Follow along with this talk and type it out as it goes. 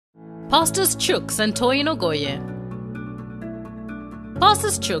Pastors Chooks and Toyin Ogoye.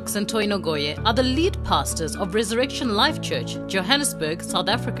 Pastors Chooks and Toyin Ogoye are the lead pastors of Resurrection Life Church, Johannesburg, South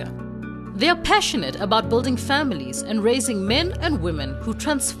Africa. They are passionate about building families and raising men and women who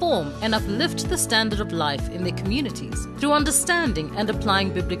transform and uplift the standard of life in their communities through understanding and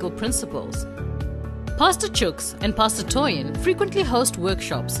applying biblical principles. Pastor Chooks and Pastor Toyin frequently host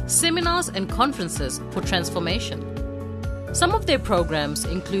workshops, seminars, and conferences for transformation. Some of their programs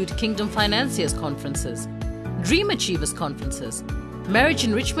include Kingdom Financiers Conferences, Dream Achievers Conferences, Marriage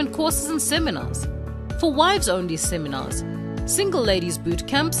Enrichment Courses and Seminars, For Wives Only Seminars, Single Ladies Boot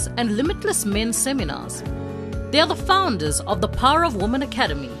Camps, and Limitless Men Seminars. They are the founders of the Power of Women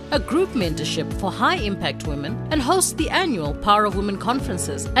Academy, a group mentorship for high-impact women, and host the annual Power of Women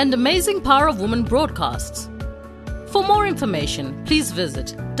conferences and amazing Power of Women broadcasts. For more information, please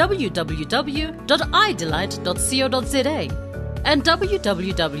visit www.idelight.co.za and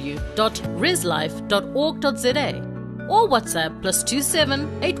www.reslife.org.za or WhatsApp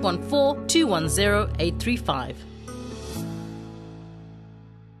 +27 814 210 835.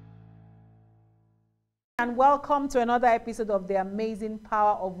 And welcome to another episode of the Amazing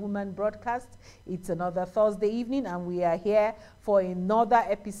Power of Women broadcast. It's another Thursday evening and we are here for another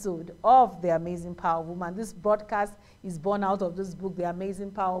episode of the Amazing Power of Women. This broadcast is born out of this book, The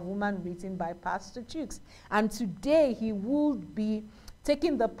Amazing Power of Women, written by Pastor Chooks. And today he will be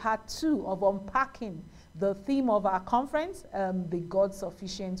taking the part 2 of unpacking the theme of our conference, the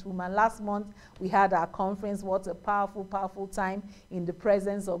God-Sufficient Woman. Last month, we had our conference. What a powerful, powerful time in the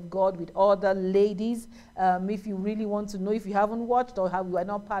presence of God with other ladies. If you really want to know, if you haven't watched or you are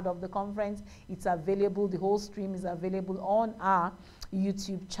not part of the conference, it's available. The whole stream is available on our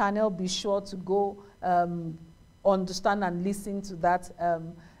YouTube channel. Be sure to go understand and listen to that,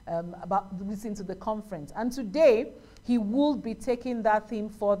 listen to the conference. And today, he will be taking that theme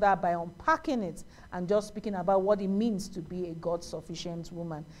further by unpacking it and just speaking about what it means to be a God-sufficient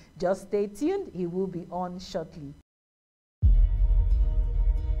woman. Just stay tuned. He will be on shortly.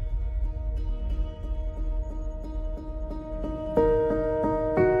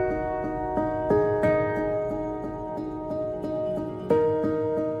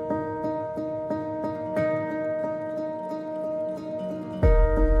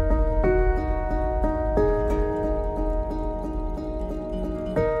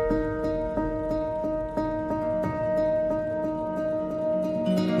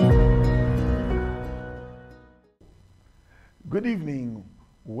 Good evening.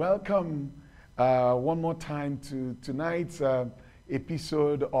 Welcome one more time to tonight's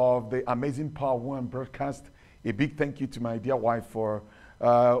episode of the Amazing Power Woman broadcast. A big thank you to my dear wife for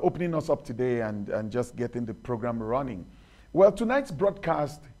opening us up today and just getting the program running. Well, tonight's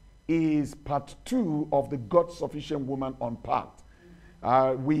broadcast is part 2 of the God-Sufficient Woman Unpacked.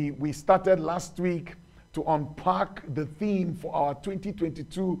 We started last week to unpack the theme for our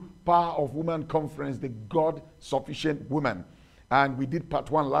 2022 Power of Woman Conference, the God-Sufficient Woman. And we did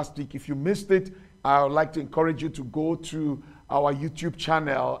part 1 last week. If you missed it, I would like to encourage you to go to our YouTube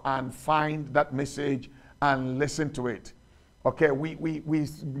channel and find that message and listen to it. Okay, we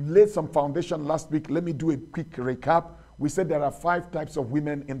laid some foundation last week. Let me do a quick recap. We said there are 5 types of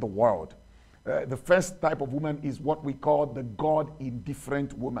women in the world. The first type of woman is what we call the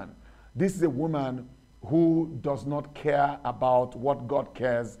God-indifferent woman. This is a woman who does not care about what God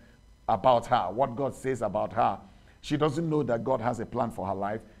cares about her, what God says about her. She doesn't know that God has a plan for her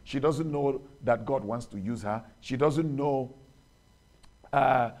life. She doesn't know that God wants to use her. She doesn't know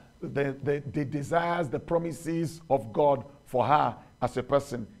the desires, the promises of God for her as a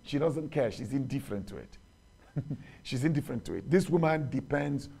person. She doesn't care. She's indifferent to it. She's indifferent to it. This woman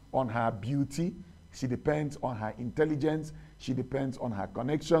depends on her beauty. She depends on her intelligence. She depends on her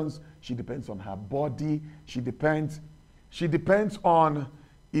connections. She depends on her body. She depends on,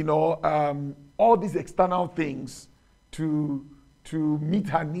 all these external things to meet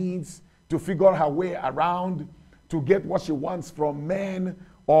her needs, to figure her way around, to get what she wants from men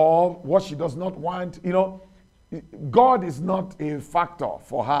or what she does not want. God is not a factor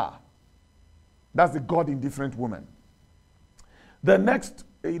for her. That's the God-indifferent woman. The next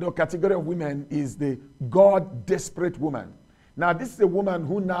category of women is the God-desperate woman. Now, this is a woman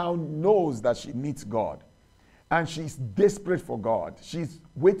who now knows that she needs God. And she's desperate for God. She's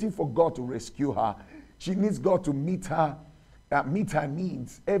waiting for God to rescue her. She needs God to meet her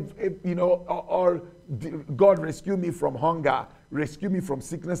needs. Or God, rescue me from hunger, rescue me from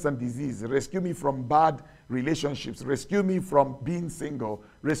sickness and disease, rescue me from bad relationships, rescue me from being single,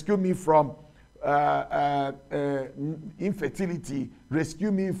 rescue me from infertility,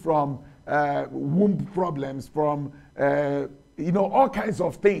 rescue me from womb problems, from all kinds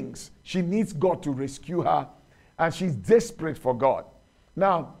of things. She needs God to rescue her, and she's desperate for God.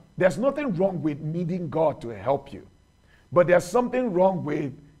 Now, there's nothing wrong with needing God to help you, but there's something wrong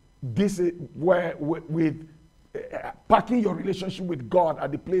with this, with packing your relationship with God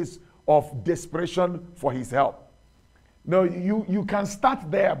at the place of desperation for his help. No, you can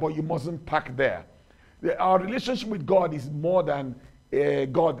start there, but you mustn't pack there. Our relationship with God is more than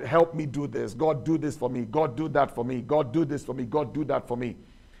God help me do this, God do this for me, God do that for me, God do this for me, God do that for me.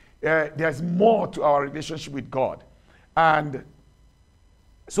 There's more to our relationship with God. And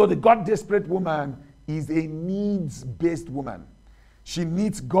so the God desperate woman is a needs-based woman. She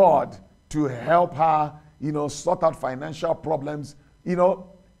needs God to help her, sort out financial problems,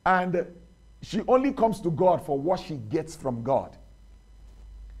 and she only comes to God for what she gets from God.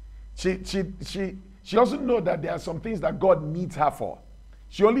 She doesn't know that there are some things that God needs her for.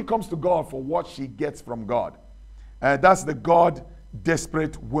 She only comes to God for what she gets from God. That's the God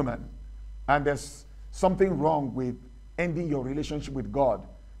desperate woman. And there's something wrong with ending your relationship with God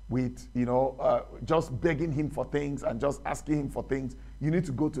with, just begging him for things and just asking him for things. You need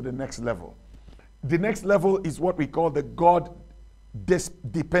to go to the next level. The next level is what we call the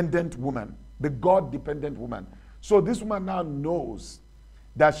God-dependent woman. The God-dependent woman. So this woman now knows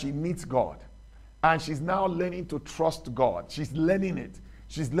that she needs God. And she's now learning to trust God. She's learning it.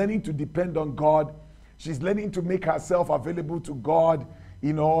 She's learning to depend on God. She's learning to make herself available to God,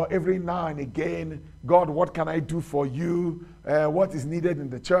 every now and again. God, what can I do for you? What is needed in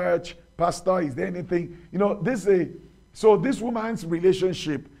the church? Pastor, is there anything? So this woman's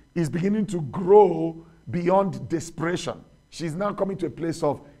relationship is beginning to grow beyond desperation. She's now coming to a place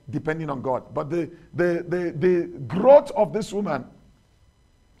of depending on God. But the growth of this woman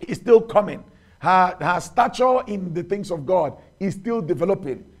is still coming. Her stature in the things of God is still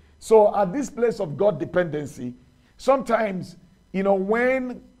developing. So at this place of God dependency, sometimes,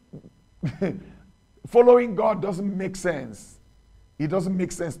 when following God doesn't make sense, it doesn't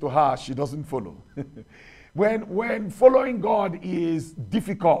make sense to her, she doesn't follow. When following God is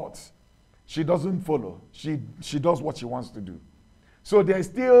difficult, she doesn't follow. She does what she wants to do. So there's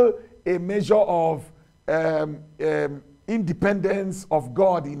still a measure of independence of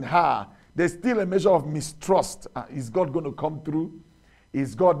God in her. There's still a measure of mistrust. Is God going to come through?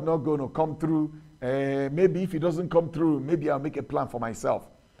 Is God not going to come through? Maybe if he doesn't come through, maybe I'll make a plan for myself.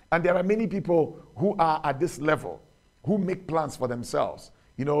 And there are many people who are at this level, who make plans for themselves.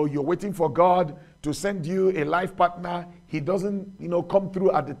 You're waiting for God to send you a life partner. He doesn't, come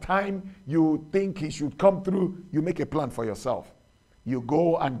through at the time you think he should come through. You make a plan for yourself. You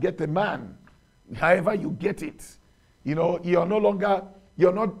go and get a man. However you get it. You're no longer,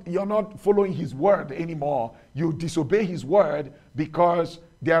 you're not following his word anymore. You disobey his word because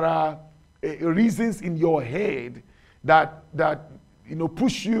there are reasons in your head that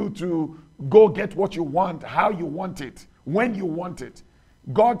push you to go get what you want, how you want it, when you want it.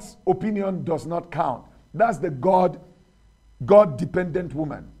 God's opinion does not count. That's the God-dependent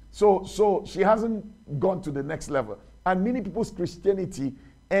woman. So she hasn't gone to the next level. And many people's Christianity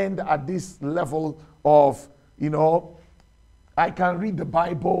end at this level of, I can read the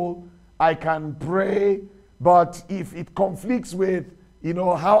Bible, I can pray, but if it conflicts with,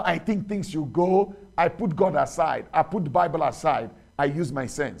 how I think things should go, I put God aside. I put the Bible aside. I use my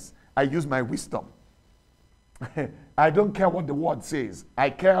sense. I use my wisdom. I don't care what the word says.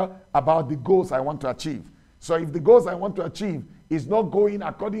 I care about the goals I want to achieve. So if the goals I want to achieve is not going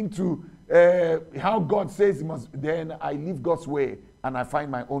according to how God says it must, then I leave God's way and I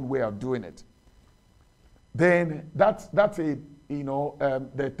find my own way of doing it. Then that's the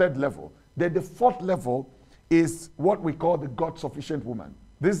third level. Then the fourth level is what we call the God-sufficient woman.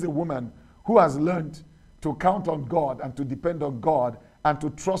 This is a woman who has learned to count on God and to depend on God and to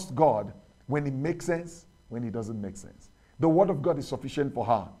trust God when it makes sense, when it doesn't make sense. The word of God is sufficient for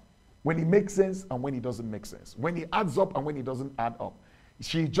her. When it makes sense and when it doesn't make sense. When it adds up and when it doesn't add up.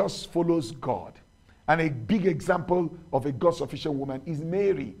 She just follows God. And a big example of a God-sufficient woman is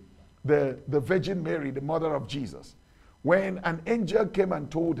Mary, the Virgin Mary, the mother of Jesus. When an angel came and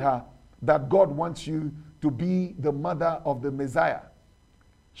told her that God wants you to be the mother of the Messiah,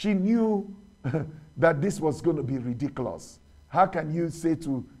 she knew that this was going to be ridiculous. How can you say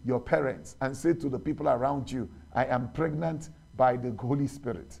to your parents and say to the people around you, I am pregnant by the Holy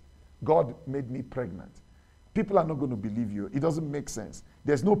Spirit? God made me pregnant. People are not going to believe you. It doesn't make sense.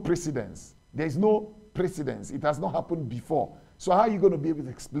 There's no precedence. There's no precedence. It has not happened before. So how are you going to be able to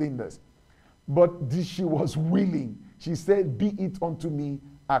explain this? But she was willing. She said, be it unto me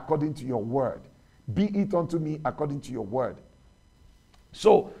according to your word. Be it unto me according to your word.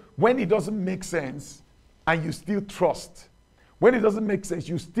 So when it doesn't make sense and you still trust, When it doesn't make sense,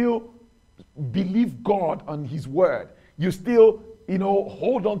 you still believe God on his word. You still,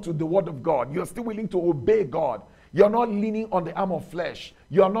 hold on to the word of God. You're still willing to obey God. You're not leaning on the arm of flesh.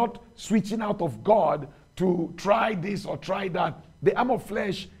 You're not switching out of God to try this or try that. The arm of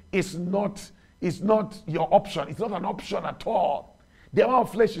flesh is not your option. It's not an option at all. The arm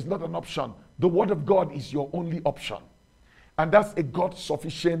of flesh is not an option. The word of God is your only option. And that's a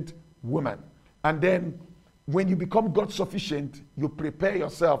God-sufficient woman. And then when you become God-sufficient, you prepare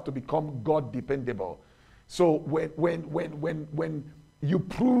yourself to become God-dependable. So when you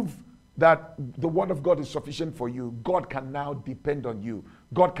prove that the word of God is sufficient for you, God can now depend on you.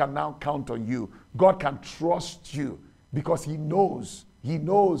 God can now count on you. God can trust you because he knows you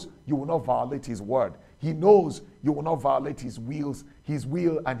will not violate his word. He knows you will not violate his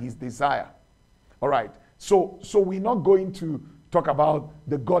will and his desire. All right. So we're not going to talk about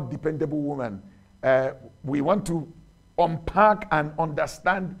the God-dependable woman. We want to unpack and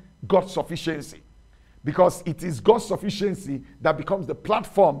understand God's sufficiency, because it is God's sufficiency that becomes the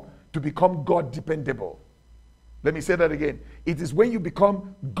platform to become God-dependable. Let me say that again. It is when you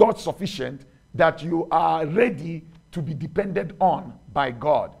become God-sufficient that you are ready to be depended on by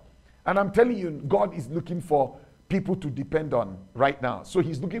God. And I'm telling you, God is looking for people to depend on right now. So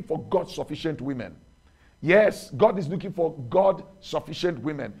he's looking for God-sufficient women. Yes, God is looking for God-sufficient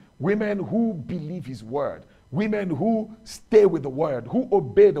women. Women who believe his word. Women who stay with the word, who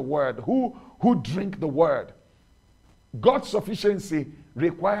obey the word, who drink the word. God's sufficiency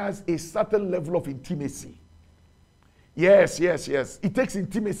requires a certain level of intimacy. Yes. It takes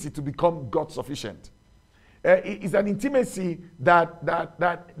intimacy to become God sufficient. It's an intimacy that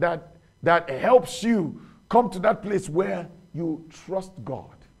helps you come to that place where you trust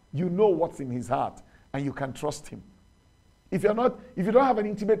God. You know what's in his heart and you can trust him. If you don't have an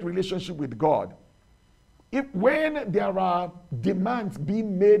intimate relationship with God, when there are demands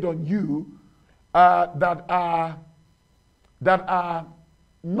being made on you that are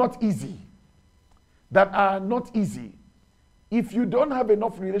not easy, if you don't have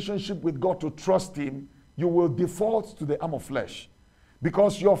enough relationship with God to trust him, you will default to the arm of flesh,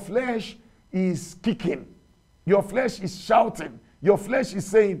 because your flesh is kicking, your flesh is shouting, your flesh is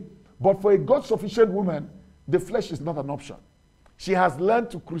saying. But for a God-sufficient woman, the flesh is not an option. She has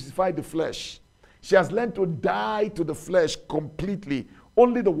learned to crucify the flesh. She has learned to die to the flesh completely.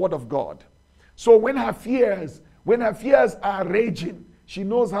 Only the word of God. So when her fears are raging, she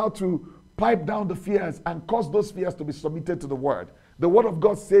knows how to pipe down the fears and cause those fears to be submitted to the word. The word of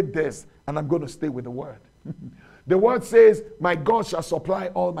God said this, and I'm going to stay with the word. The word says, my God shall supply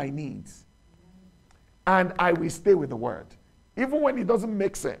all my needs. And I will stay with the word. Even when it doesn't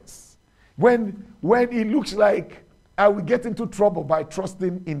make sense. When it looks like I will get into trouble by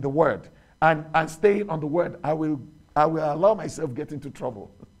trusting in the word and staying on the word, I will allow myself get into trouble.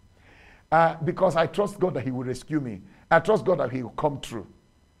 Because I trust God that he will rescue me. I trust God that he will come through.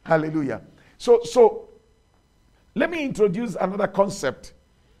 Hallelujah. So let me introduce another concept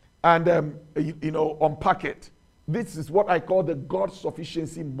and unpack it. This is what I call the God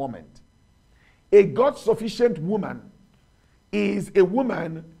sufficiency moment. A God sufficient woman is a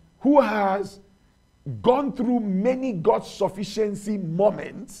woman who has gone through many God sufficiency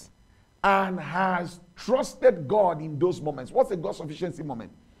moments and has trusted God in those moments. What's a God sufficiency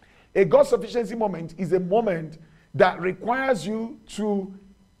moment? A God sufficiency moment is a moment that requires you to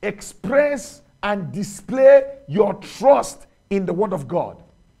express and display your trust in the word of God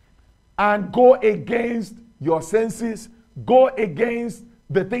and go against your senses, go against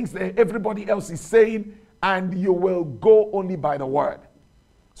the things that everybody else is saying, and you will go only by the word.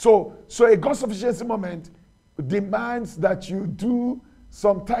 So a God sufficiency moment demands that you do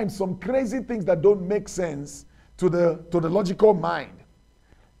sometimes some crazy things that don't make sense to the logical mind.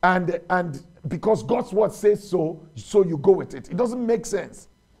 And because God's word says so you go with it. It doesn't make sense.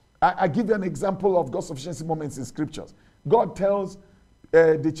 I give you an example of God sufficiency moments in scriptures. God tells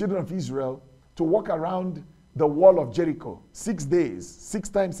the children of Israel to walk around the wall of Jericho 6 days, 6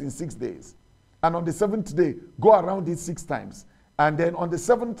 times in 6 days. And on the 7th day, go around it 6 times. And then on the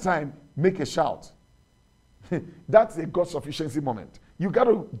 7th time, make a shout. That's a God sufficiency moment. You got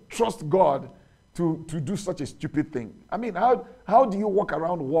to trust God to do such a stupid thing. I mean, how do you walk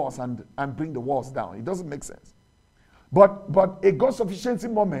around walls and bring the walls down? It doesn't make sense. But a God sufficiency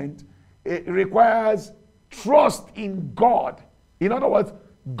moment, it requires trust in God. In other words,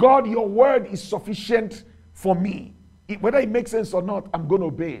 God, your word is sufficient for me. Whether it makes sense or not, I'm going to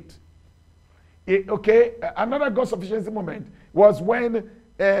obey it. Okay, another God sufficiency moment was when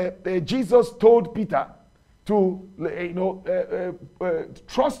Jesus told Peter to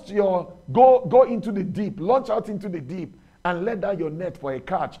trust go into the deep, launch out into the deep and let down your net for a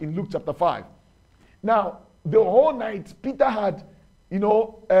catch in Luke chapter 5. Now, the whole night, Peter had,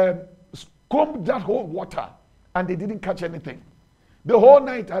 combed that whole water, and they didn't catch anything. The whole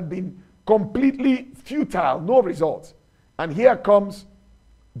night had been completely futile, no results. And here comes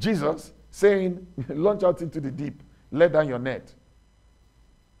Jesus saying, launch out into the deep, let down your net.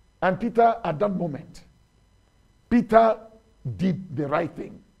 And Peter, at that moment, Peter did the right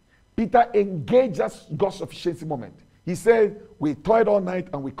thing. Peter engaged that God's sufficiency moment. He said, we toiled all night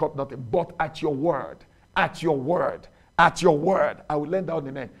and we caught nothing, but at your word, I will lend down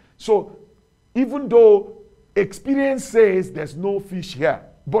the net. So even though experience says there's no fish here,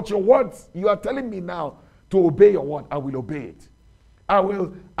 but your words, you are telling me now to obey your word, I will obey it. I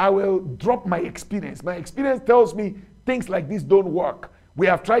will drop my experience. My experience tells me things like this don't work. We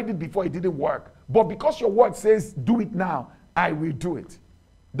have tried it before, it didn't work. But because your word says do it now, I will do it.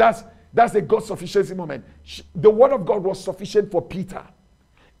 That's a God sufficiency moment. The word of God was sufficient for Peter.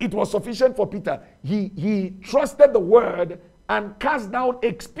 It was sufficient for Peter. He trusted the word and cast down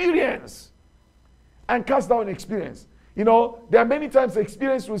experience. You know, there are many times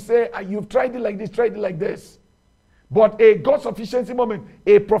experience will say, you've tried it like this, tried it like this. But a God sufficiency moment,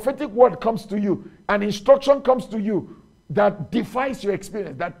 a prophetic word comes to you, an instruction comes to you that defies your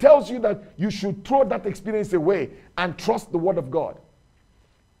experience, that tells you that you should throw that experience away and trust the word of God.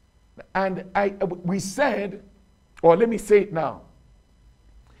 And we said, or let me say it now,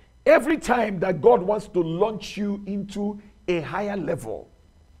 every time that God wants to launch you into a higher level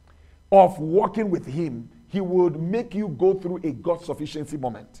of walking with him, he would make you go through a God sufficiency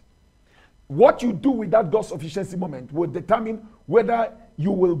moment. What you do with that God sufficiency moment will determine whether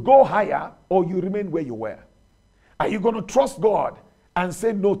you will go higher or you remain where you were. Are you going to trust God and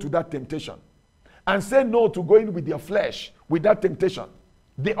say no to that temptation? And say no to going with your flesh with that temptation?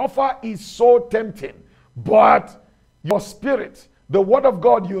 The offer is so tempting, but your spirit, the word of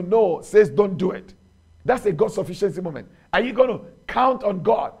God you know, says don't do it. That's a God sufficiency moment. Are you going to count on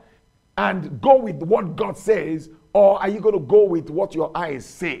God and go with what God says, or are you going to go with what your eyes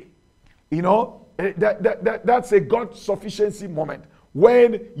say? You know, that's a God sufficiency moment.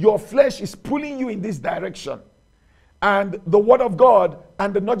 When your flesh is pulling you in this direction, and the word of God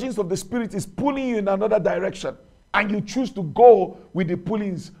and the nudgings of the Spirit is pulling you in another direction, and you choose to go with the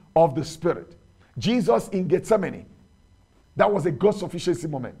pullings of the Spirit. Jesus in Gethsemane, that was a God sufficiency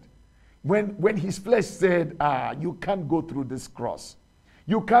moment. When his flesh said, you can't go through this cross.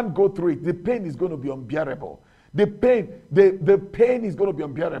 You can't go through it. The pain is going to be unbearable. The pain is going to be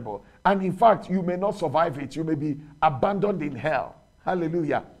unbearable. And in fact, you may not survive it. You may be abandoned in hell.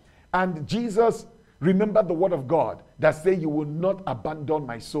 Hallelujah. And Jesus remembered the word of God that says, you will not abandon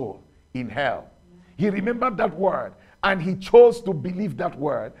my soul in hell. He remembered that word and he chose to believe that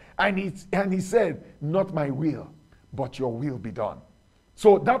word. And he said, not my will, but your will be done.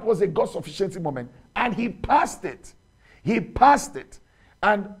 So that was a God sufficiency moment. And he passed it. He passed it.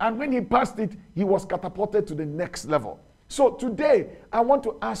 And when he passed it, he was catapulted to the next level. So today, I want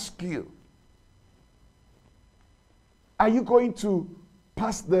to ask you, are you going to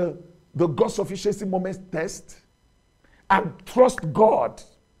pass the God sufficiency moment test and trust God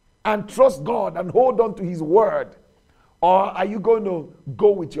and hold on to his word? Or are you going to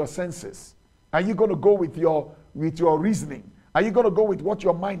go with your senses? Are you going to go with your reasoning? Are you going to go with what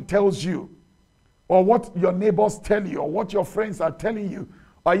your mind tells you? Or what your neighbors tell you, or what your friends are telling you?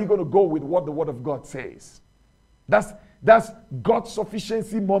 Or are you going to go with what the word of God says? That's God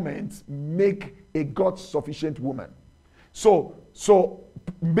sufficiency moments make a God sufficient woman. So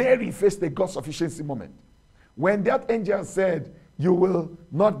Mary faced a God sufficiency moment. When that angel said, you will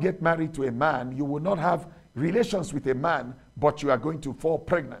not get married to a man, you will not have relations with a man, but you are going to fall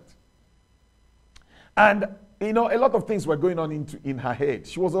pregnant. And you know, a lot of things were going on in her head.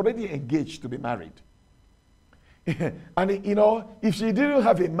 She was already engaged to be married. And you know, if she didn't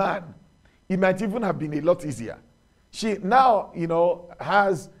have a man, it might even have been a lot easier. She now, you know,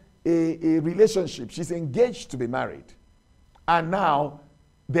 has a relationship. She's engaged to be married. And now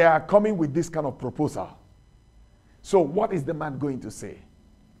they are coming with this kind of proposal. So what is the man going to say?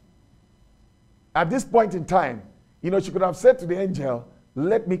 At this point in time, you know, she could have said to the angel,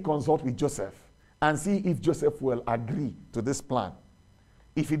 let me consult with Joseph and see if Joseph will agree to this plan.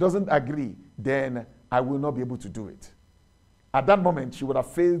 If he doesn't agree, then I will not be able to do it. At that moment, she would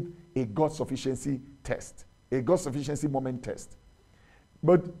have failed a God sufficiency test, a God sufficiency moment test.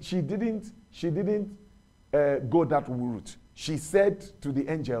 But she didn't go that route. She said to the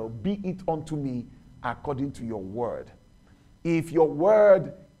angel, be it unto me according to your word. If your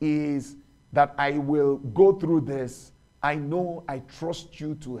word is that I will go through this, I know I trust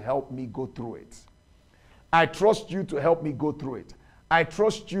you to help me go through it. I trust you to help me go through it. I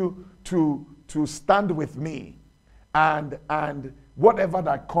trust you to stand with me. And whatever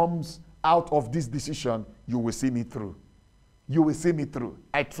that comes out of this decision, you will see me through. You will see me through.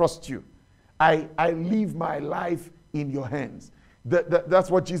 I trust you. I leave my life in your hands. That's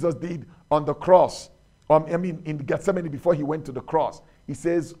what Jesus did on the cross. In Gethsemane, before he went to the cross, he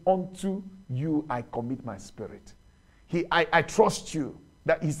says, unto you I commit my spirit. I trust you.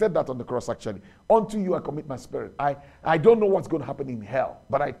 That he said that on the cross, actually. Unto you I commit my spirit. I don't know what's going to happen in hell,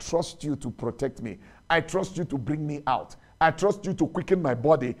 but I trust you to protect me. I trust you to bring me out. I trust you to quicken my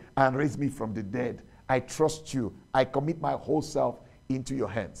body and raise me from the dead. I trust you. I commit my whole self into your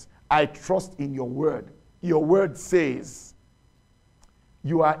hands. I trust in your word. Your word says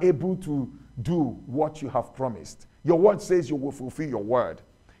you are able to do what you have promised. Your word says you will fulfill your word.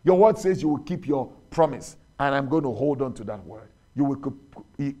 Your word says you will keep your promise, and I'm going to hold on to that word. You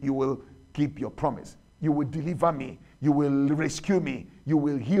will keep your promise. You will deliver me. You will rescue me. You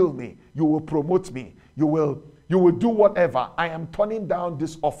will heal me. You will promote me. You will do whatever. I am turning down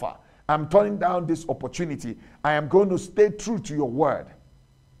this offer. I'm turning down this opportunity. I am going to stay true to your word.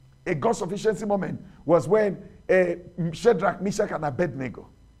 A God sufficiency moment was when Shadrach, Meshach, and Abednego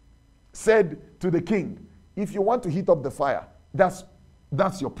said to the king, if you want to heat up the fire, that's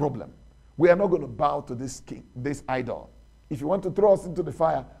your problem. We are not going to bow to this king, this idol. If you want to throw us into the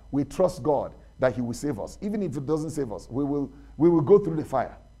fire, we trust God that he will save us. Even if it doesn't save us, we will go through the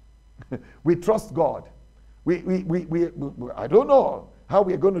fire. We trust God. I don't know how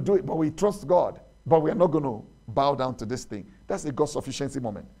we are going to do it, but we trust God. But we are not going to bow down to this thing. That's a God sufficiency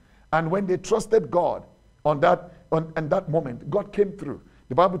moment. And when they trusted God on that moment, God came through.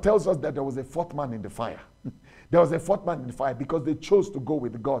 The Bible tells us that there was a fourth man in the fire. There was a fourth man in the fire because they chose to go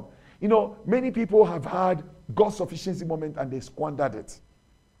with God. You know, many people have had God's sufficiency moment and they squandered it.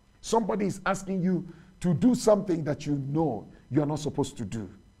 Somebody is asking you to do something that you know you're not supposed to do.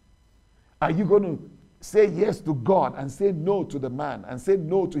 Are you going to say yes to God and say no to the man and say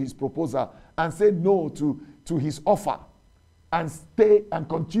no to his proposal and say no to his offer and stay and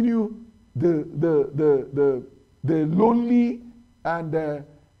continue the lonely and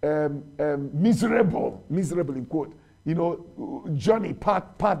miserable in quote, journey path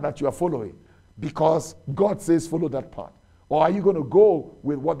that you are following because God says follow that path? Or are you going to go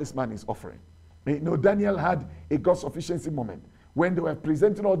with what this man is offering? Daniel had a God sufficiency moment when they were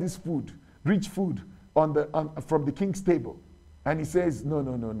presenting all this food, rich food from the king's table. And he says,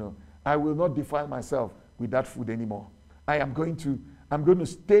 no. I will not defile myself with that food anymore. I'm going to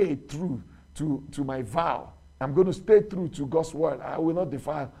stay true to my vow. I'm going to stay true to God's word. I will not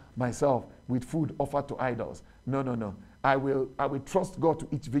defile myself with food offered to idols. No. I will trust God to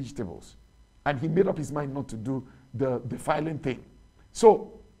eat vegetables. And he made up his mind not to do the defiling thing.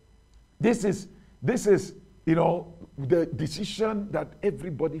 So this is the decision that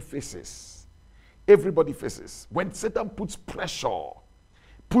everybody faces. Everybody faces. When Satan puts pressure,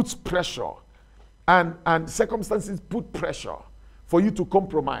 and circumstances put pressure for you to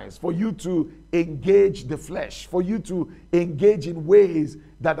compromise, for you to engage the flesh, for you to engage in ways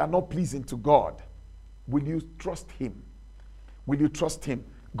that are not pleasing to God, will you trust him? Will you trust him?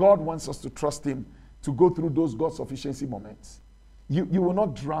 God wants us to trust him to go through those God sufficiency moments. You will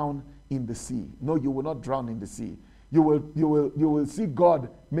not drown in the sea. No, you will not drown in the sea. You will see God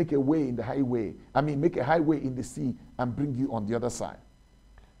make a way in the highway. Make a highway in the sea and bring you on the other side.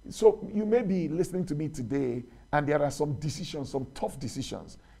 So you may be listening to me today, and there are some decisions, some tough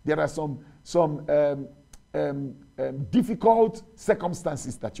decisions. There are some difficult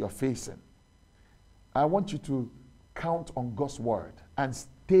circumstances that you are facing. I want you to count on God's word and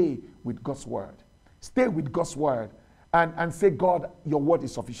stay with God's word. Stay with God's word and say, God, your word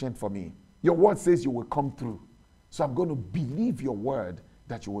is sufficient for me. Your word says you will come through. So I'm going to believe your word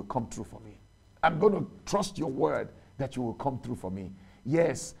that you will come through for me. I'm going to trust your word that you will come through for me.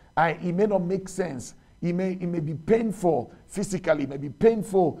 Yes, it may not make sense. It may be painful physically, it may be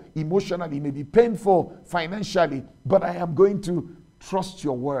painful emotionally, it may be painful financially, but I am going to trust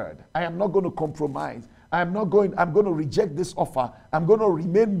your word. I am not going to compromise. I'm going to reject this offer. I'm going to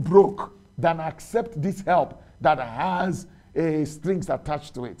remain broke than accept this help that has strings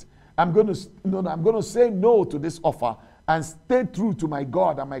attached to it. I'm going to say no to this offer and stay true to my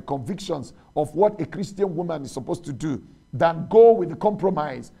God and my convictions of what a Christian woman is supposed to do than go with the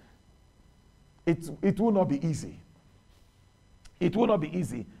compromise. It will not be easy. It will not be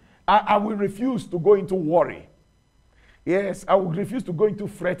easy. I will refuse to go into worry. Yes, I will refuse to go into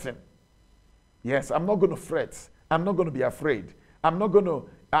fretting. Yes, I'm not going to fret. I'm not going to be afraid.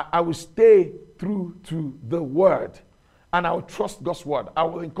 I will stay true to the word. And I will trust God's word. I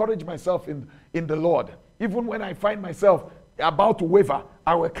will encourage myself in the Lord. Even when I find myself about to waver,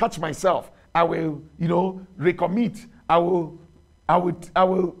 I will catch myself. I will, recommit. I will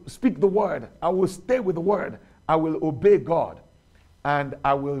speak the word. I will stay with the word. I will obey God. And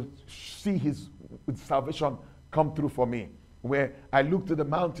I will see his salvation come through for me. Where I look to the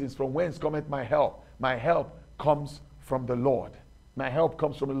mountains, from whence cometh my help. My help comes from the Lord. My help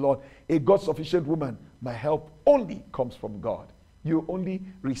comes from the Lord. A God-sufficient woman, my help only comes from God. You only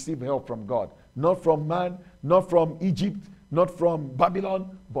receive help from God. Not from man, not from Egypt, not from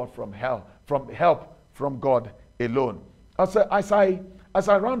Babylon, but from hell. From help from God alone. As I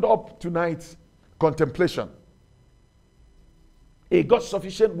round up tonight's contemplation, a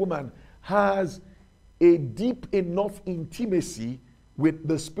God-sufficient woman has a deep enough intimacy with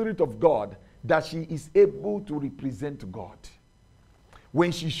the Spirit of God that she is able to represent God.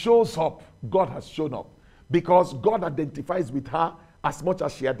 When she shows up, God has shown up, because God identifies with her as much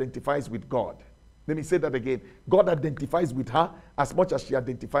as she identifies with God. Let me say that again. God identifies with her as much as she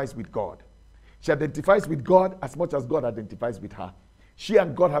identifies with God. She identifies with God as much as God identifies with her. She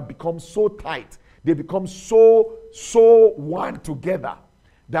and God have become so tight. They become so one together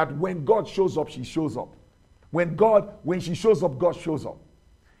that when God shows up, she shows up. When she shows up, God shows up.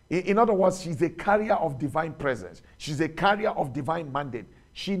 In other words, she's a carrier of divine presence. She's a carrier of divine mandate.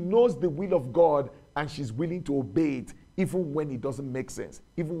 She knows the will of God and she's willing to obey it even when it doesn't make sense,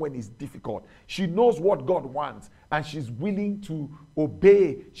 even when it's difficult. She knows what God wants and she's willing to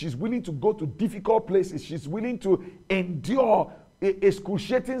obey. She's willing to go to difficult places. She's willing to endure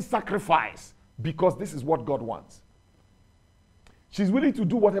excruciating sacrifice because this is what God wants. She's willing to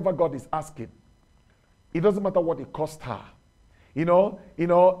do whatever God is asking. It doesn't matter what it cost her.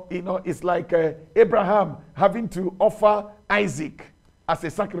 It's like Abraham having to offer Isaac as a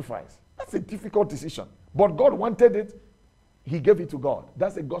sacrifice. That's a difficult decision. But God wanted it. He gave it to God.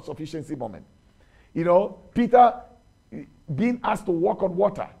 That's a God sufficiency moment. Peter being asked to walk on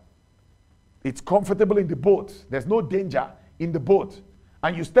water. It's comfortable in the boat. There's no danger in the boat.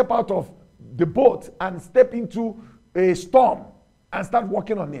 And you step out of the boat and step into a storm and start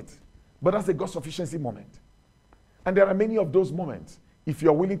walking on it. But that's a God sufficiency moment. And there are many of those moments. If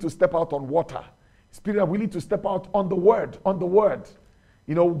you're willing to step out on water, Spirit are willing to step out on the word,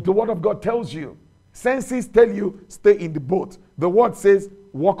 The word of God tells you. Senses tell you, stay in the boat. The word says,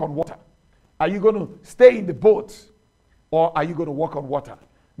 walk on water. Are you going to stay in the boat or are you going to walk on water?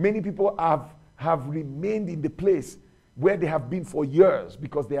 Many people have remained in the place where they have been for years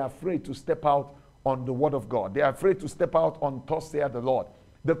because they are afraid to step out on the word of God. They are afraid to step out on thus saith the Lord.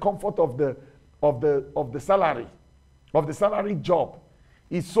 The comfort of the salary job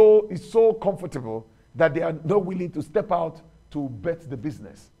is so comfortable that they are not willing to step out to bet the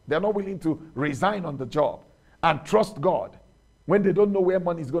business. They are not willing to resign on the job and trust God when they don't know where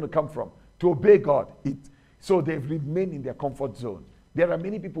money is going to come from, to obey God. So they've remained in their comfort zone. There are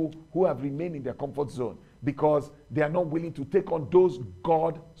many people who have remained in their comfort zone because they are not willing to take on those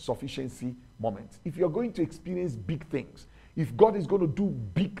God sufficiency moments. If you're going to experience big things, if God is going to do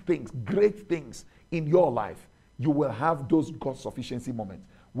big things, great things in your life, you will have those God sufficiency moments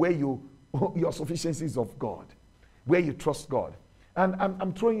where your sufficiency is of God, where you trust God. And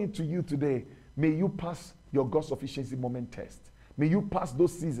I'm throwing it to you today. May you pass your God sufficiency moment test. May you pass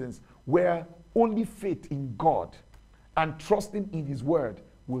those seasons where only faith in God and trusting in his word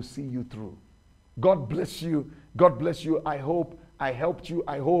will see you through. God bless you. God bless you. I hope I helped you.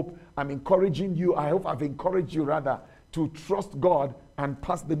 I hope I'm encouraging you. I hope I've encouraged you rather to trust God and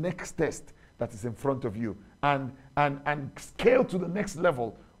pass the next test that is in front of you and scale to the next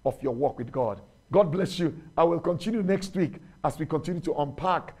level of your walk with God. God bless you. I will continue next week as we continue to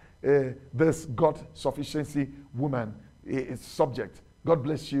unpack this God sufficiency woman subject. God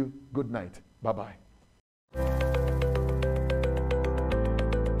bless you. Good night. Bye-bye.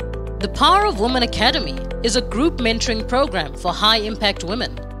 The Power of Woman Academy is a group mentoring program for high-impact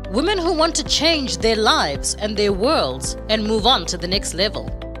women. Women who want to change their lives and their worlds and move on to the next level.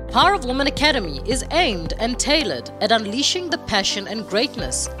 Power of Woman Academy is aimed and tailored at unleashing the passion and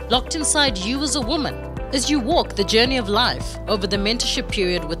greatness locked inside you as a woman as you walk the journey of life over the mentorship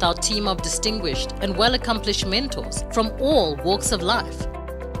period with our team of distinguished and well-accomplished mentors from all walks of life.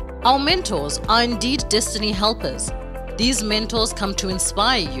 Our mentors are indeed destiny helpers. These mentors come to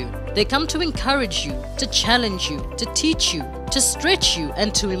inspire you. They come to encourage you, to challenge you, to teach you, to stretch you,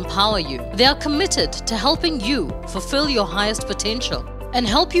 and to empower you. They are committed to helping you fulfill your highest potential and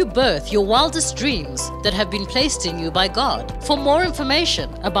help you birth your wildest dreams that have been placed in you by God. For more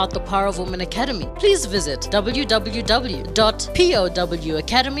information about the Power of Woman Academy, please visit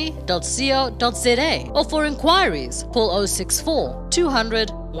www.powacademy.co.za or for inquiries, call 064 200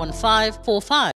 1545.